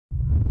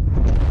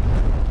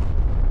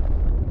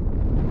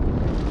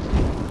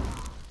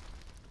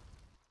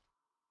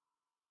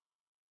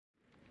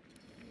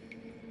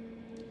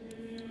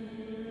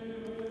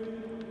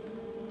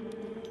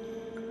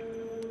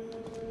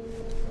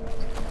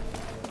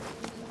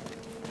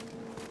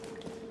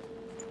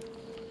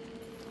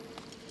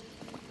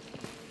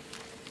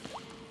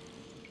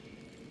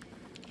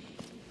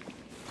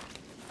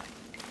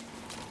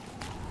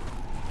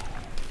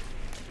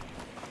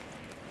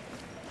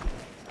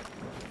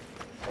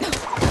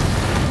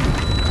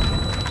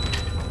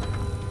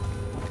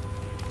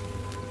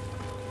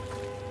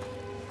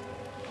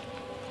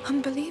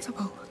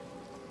Unbelievable.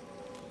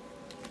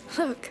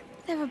 Look.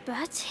 There are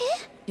birds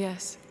here?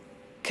 Yes.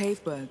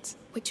 Cave birds.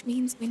 Which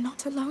means we're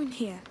not alone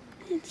here.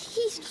 And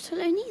he's not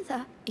alone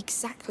either.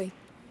 Exactly.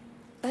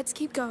 Let's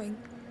keep going.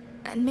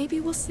 And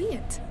maybe we'll see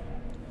it.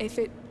 If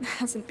it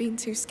hasn't been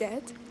too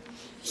scared.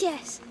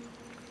 Yes.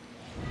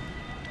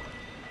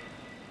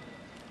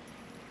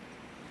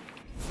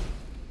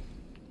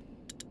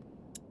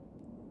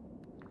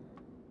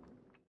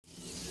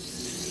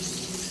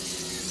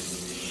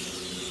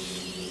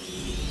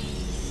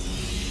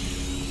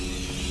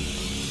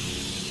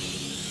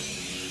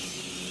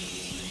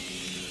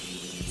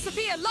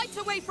 Sophia, light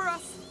a way for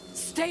us!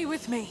 Stay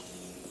with me.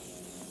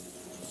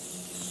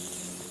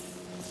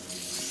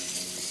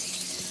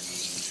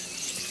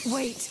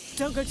 Wait,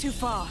 don't go too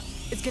far.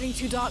 It's getting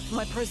too dark for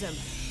my prism.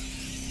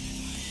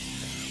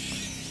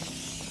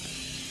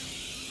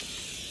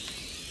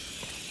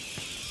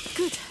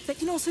 Good, they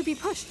can also be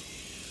pushed.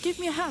 Give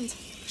me a hand.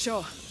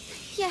 Sure.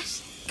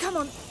 Yes. Come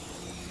on.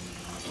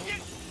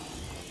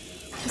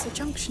 There's a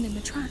junction in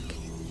the track.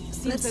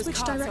 Let's Those switch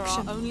carts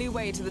direction. are our only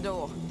way to the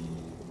door.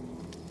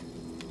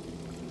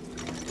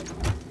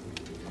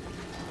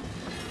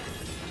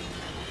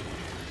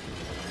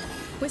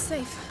 We're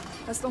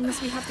safe, as long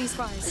as we have these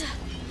fires.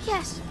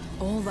 Yes.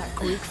 All that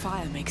Greek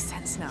fire makes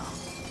sense now.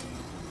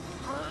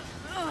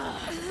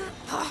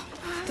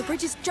 The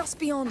bridge is just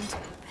beyond.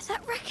 But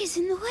that wreck is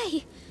in the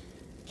way.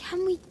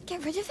 Can we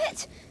get rid of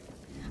it?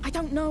 I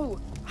don't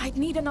know. I'd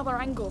need another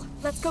angle.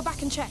 Let's go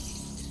back and check.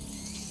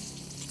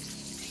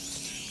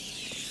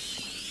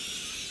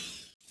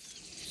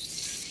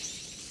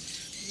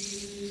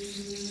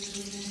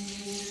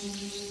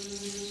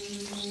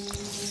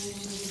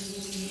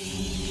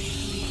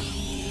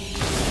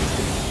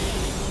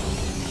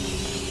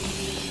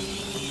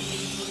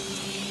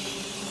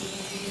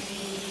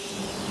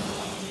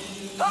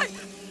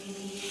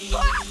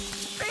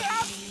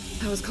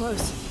 That was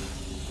close.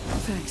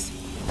 Thanks.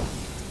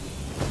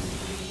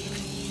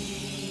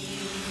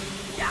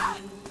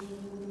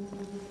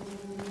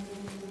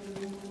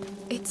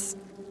 It's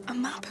a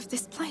map of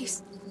this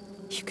place.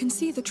 You can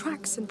see the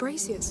tracks and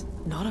braziers.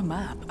 Not a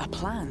map, a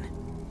plan.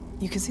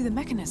 You can see the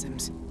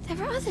mechanisms.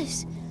 There are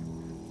others.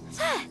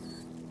 There!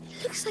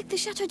 It looks like the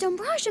Chateau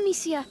d'Embark,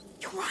 Amicia.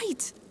 You're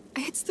right.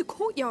 It's the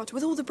courtyard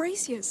with all the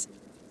braziers.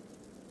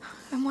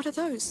 And what are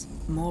those?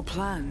 More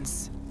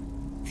plans.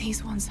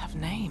 These ones have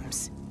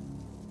names.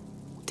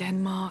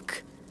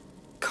 Denmark,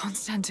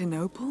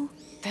 Constantinople?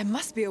 There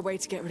must be a way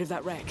to get rid of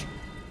that wreck.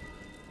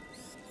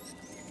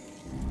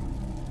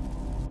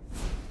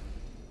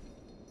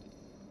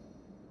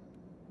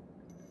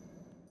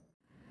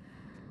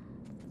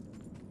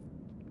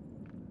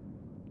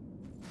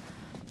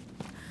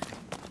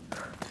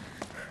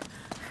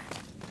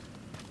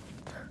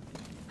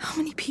 How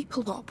many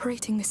people are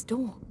operating this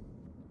door?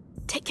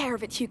 Take care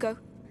of it, Hugo.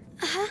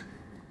 Uh-huh.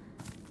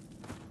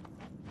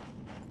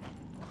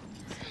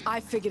 I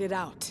figured it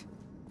out.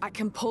 I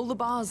can pull the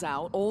bars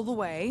out all the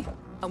way,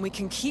 and we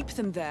can keep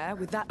them there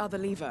with that other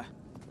lever.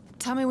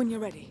 Tell me when you're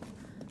ready.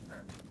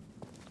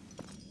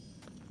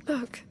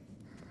 Look.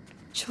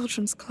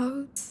 Children's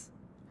clothes,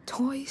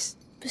 toys.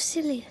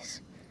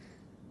 Basilius.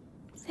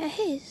 They're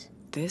his.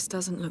 This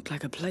doesn't look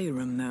like a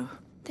playroom, though.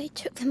 They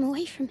took them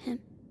away from him.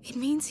 It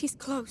means he's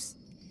close.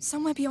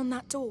 Somewhere beyond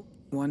that door.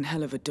 One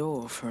hell of a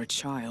door for a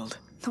child.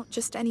 Not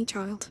just any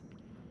child.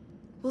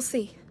 We'll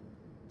see.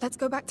 Let's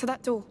go back to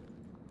that door.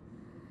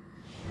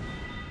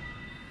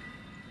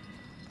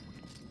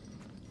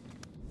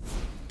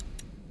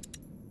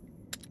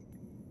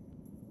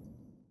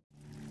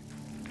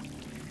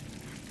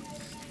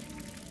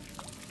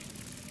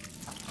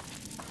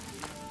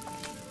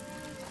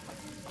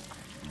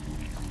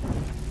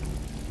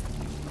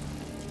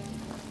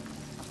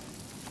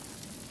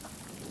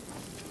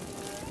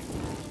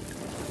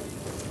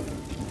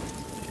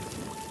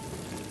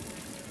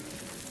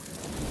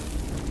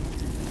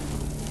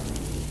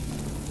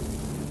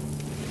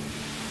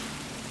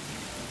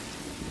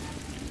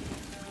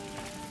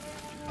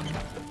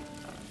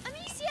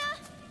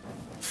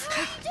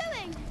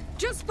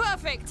 Just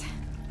perfect.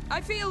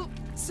 I feel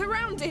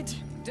surrounded.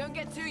 Don't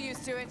get too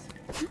used to it.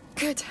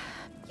 Good.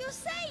 You're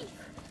safe!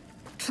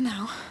 For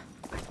now.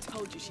 I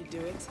told you she'd do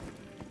it.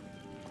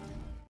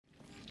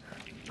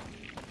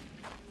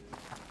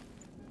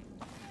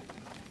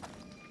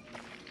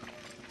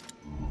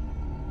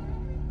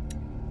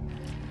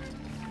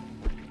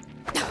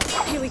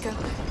 Here we go.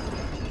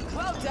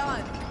 Well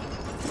done.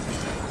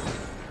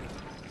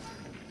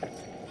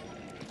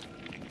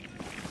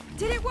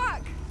 Did it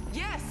work?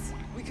 Yes,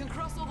 we can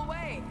cross all the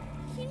way.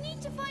 You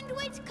need to find a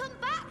way to come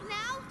back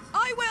now.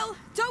 I will.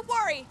 Don't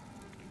worry.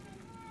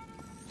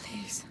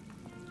 Please,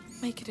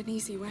 make it an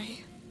easy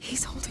way.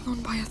 He's holding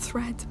on by a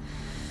thread.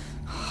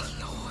 Oh,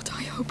 Lord,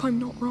 I hope I'm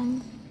not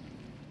wrong.